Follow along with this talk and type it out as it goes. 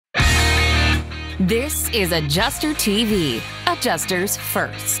This is Adjuster TV, Adjusters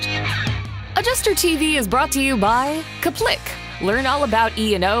First. Adjuster TV is brought to you by Kaplik. Learn all about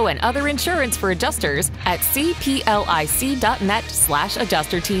E&O and other insurance for adjusters at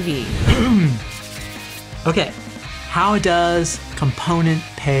cplic.net/adjustertv. Okay, how does component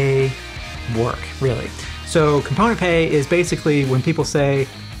pay work, really? So component pay is basically when people say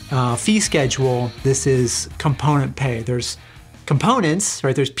fee schedule, this is component pay. There's components,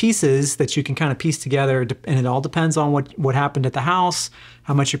 right? There's pieces that you can kind of piece together, and it all depends on what happened at the house,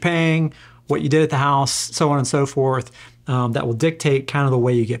 how much you're paying, what you did at the house, so on and so forth. That will dictate kind of the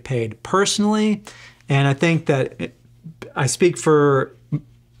way you get paid. Personally, and I think that I speak for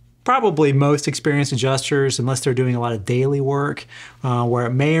probably most experienced adjusters, unless they're doing a lot of daily work, where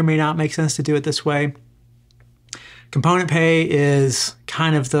it may or may not make sense to do it this way. Component pay is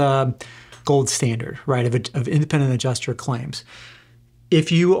kind of the gold standard, right, of independent adjuster claims.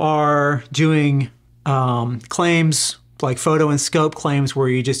 If you are doing claims like photo and scope claims where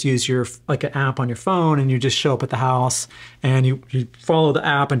you just use your like an app on your phone and you just show up at the house and you follow the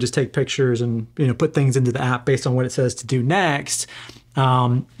app and just take pictures and put things into the app based on what it says to do next,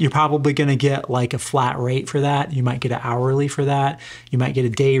 you're probably going to get like a flat rate for that. You might get an hourly for that. You might get a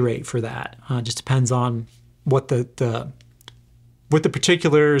day rate for that. Just depends on what the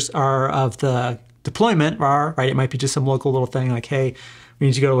particulars are of the deployment are, right? It might be just some local little thing like, hey, we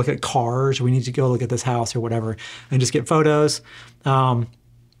need to go look at cars, or we need to go look at this house or whatever, and just get photos.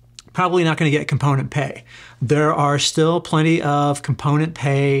 Probably not going to get component pay. There are still plenty of component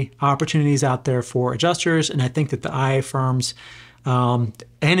pay opportunities out there for adjusters, and I think that the IA firms and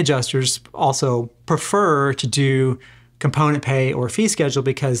adjusters also prefer to do component pay or fee schedule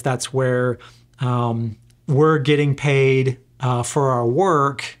because that's where we're getting paid for our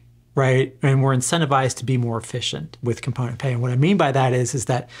work, right? And we're incentivized to be more efficient with component pay. And what I mean by that is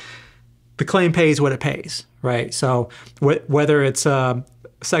that the claim pays what it pays, right? So whether it's a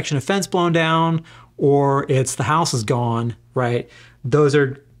section of fence blown down or it's the house is gone, right? Those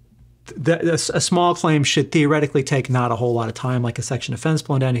are, a small claim should theoretically take not a whole lot of time, like a section of fence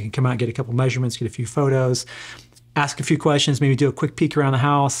blown down. You can come out and get a couple measurements, get a few photos, ask a few questions, maybe do a quick peek around the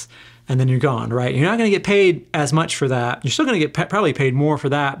house, and then you're gone, right? You're not going to get paid as much for that. You're still going to get probably paid more for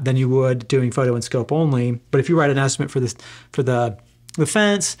that than you would doing photo and scope only. But if you write an estimate for the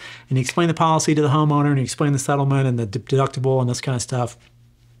fence and you explain the policy to the homeowner and you explain the settlement and the deductible and this kind of stuff,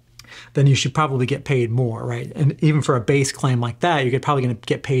 then you should probably get paid more, right? And even for a base claim like that, you're probably going to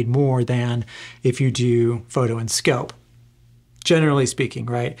get paid more than if you do photo and scope, generally speaking,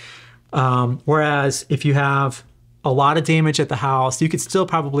 right? Whereas if you have a lot of damage at the house, you could still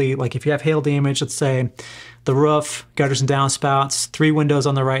probably, like if you have hail damage, let's say the roof, gutters and downspouts, 3 windows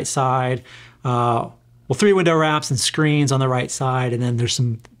on the right side, 3 window wraps and screens on the right side, and then there's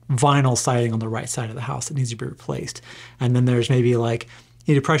some vinyl siding on the right side of the house that needs to be replaced. And then there's maybe like,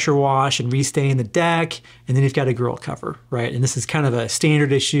 you need to pressure wash and restain the deck, and then you've got a grill cover, right? And this is kind of a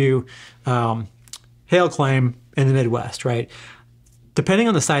standard issue hail claim in the Midwest, right? Depending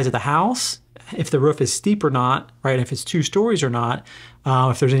on the size of the house, if the roof is steep or not, right? If it's 2 stories or not,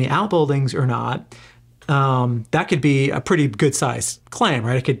 if there's any outbuildings or not, that could be a pretty good size claim,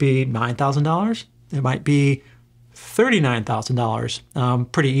 right? It could be $9,000. It might be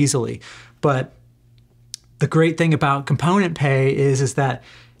 $39,000 pretty easily. But the great thing about component pay is that,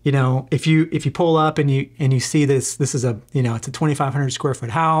 if you pull up and you see this is a, it's a 2,500 square foot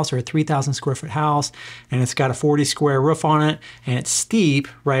house or a 3,000 square foot house, and it's got a 40 square roof on it, and it's steep,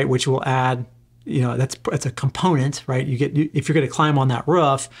 right? Which will add, that's a component, right? If you're going to climb on that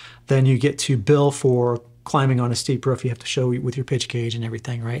roof, then you get to bill for climbing on a steep roof. You have to show with your pitch gauge and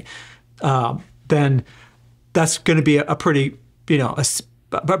everything, right? Then that's going to be a pretty, a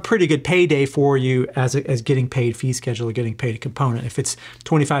pretty good payday for you as getting paid fee schedule or getting paid a component. If it's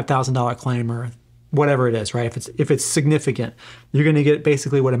 $25,000 claim or whatever it is, right? If it's significant, you're going to get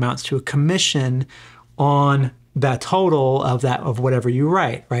basically what amounts to a commission on that total of whatever you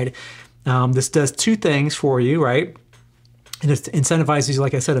write, right? This does 2 things for you, right? And it incentivizes you,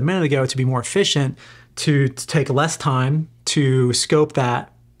 like I said a minute ago, to be more efficient, to take less time to scope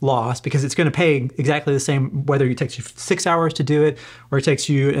that loss, because it's going to pay exactly the same whether it takes you 6 hours to do it or it takes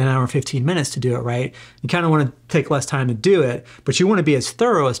you 1 hour and 15 minutes to do it, right? You kind of want to take less time to do it, but you want to be as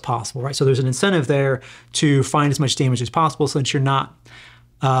thorough as possible, right? So there's an incentive there to find as much damage as possible so that you're not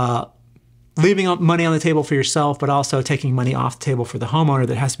leaving money on the table for yourself, but also taking money off the table for the homeowner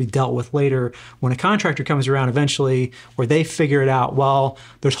that has to be dealt with later when a contractor comes around eventually, where they figure it out. Well,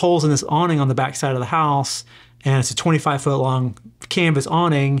 there's holes in this awning on the back side of the house, and it's a 25-foot long canvas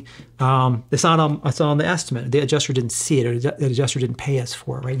awning. It's on the estimate. The adjuster didn't see it, or the adjuster didn't pay us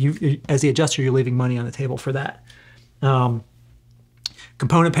for it, right? You, as the adjuster, you're leaving money on the table for that.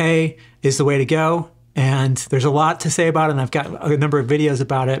 Component pay is the way to go. And there's a lot to say about it, and I've got a number of videos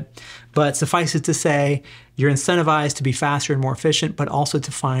about it. But suffice it to say, you're incentivized to be faster and more efficient, but also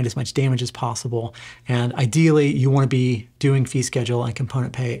to find as much damage as possible. And ideally, you want to be doing fee schedule and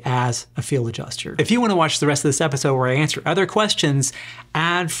component pay as a field adjuster. If you want to watch the rest of this episode where I answer other questions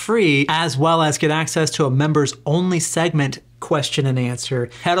ad-free, as well as get access to a members only segment question and answer,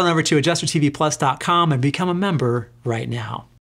 head on over to AdjusterTVPlus.com and become a member right now.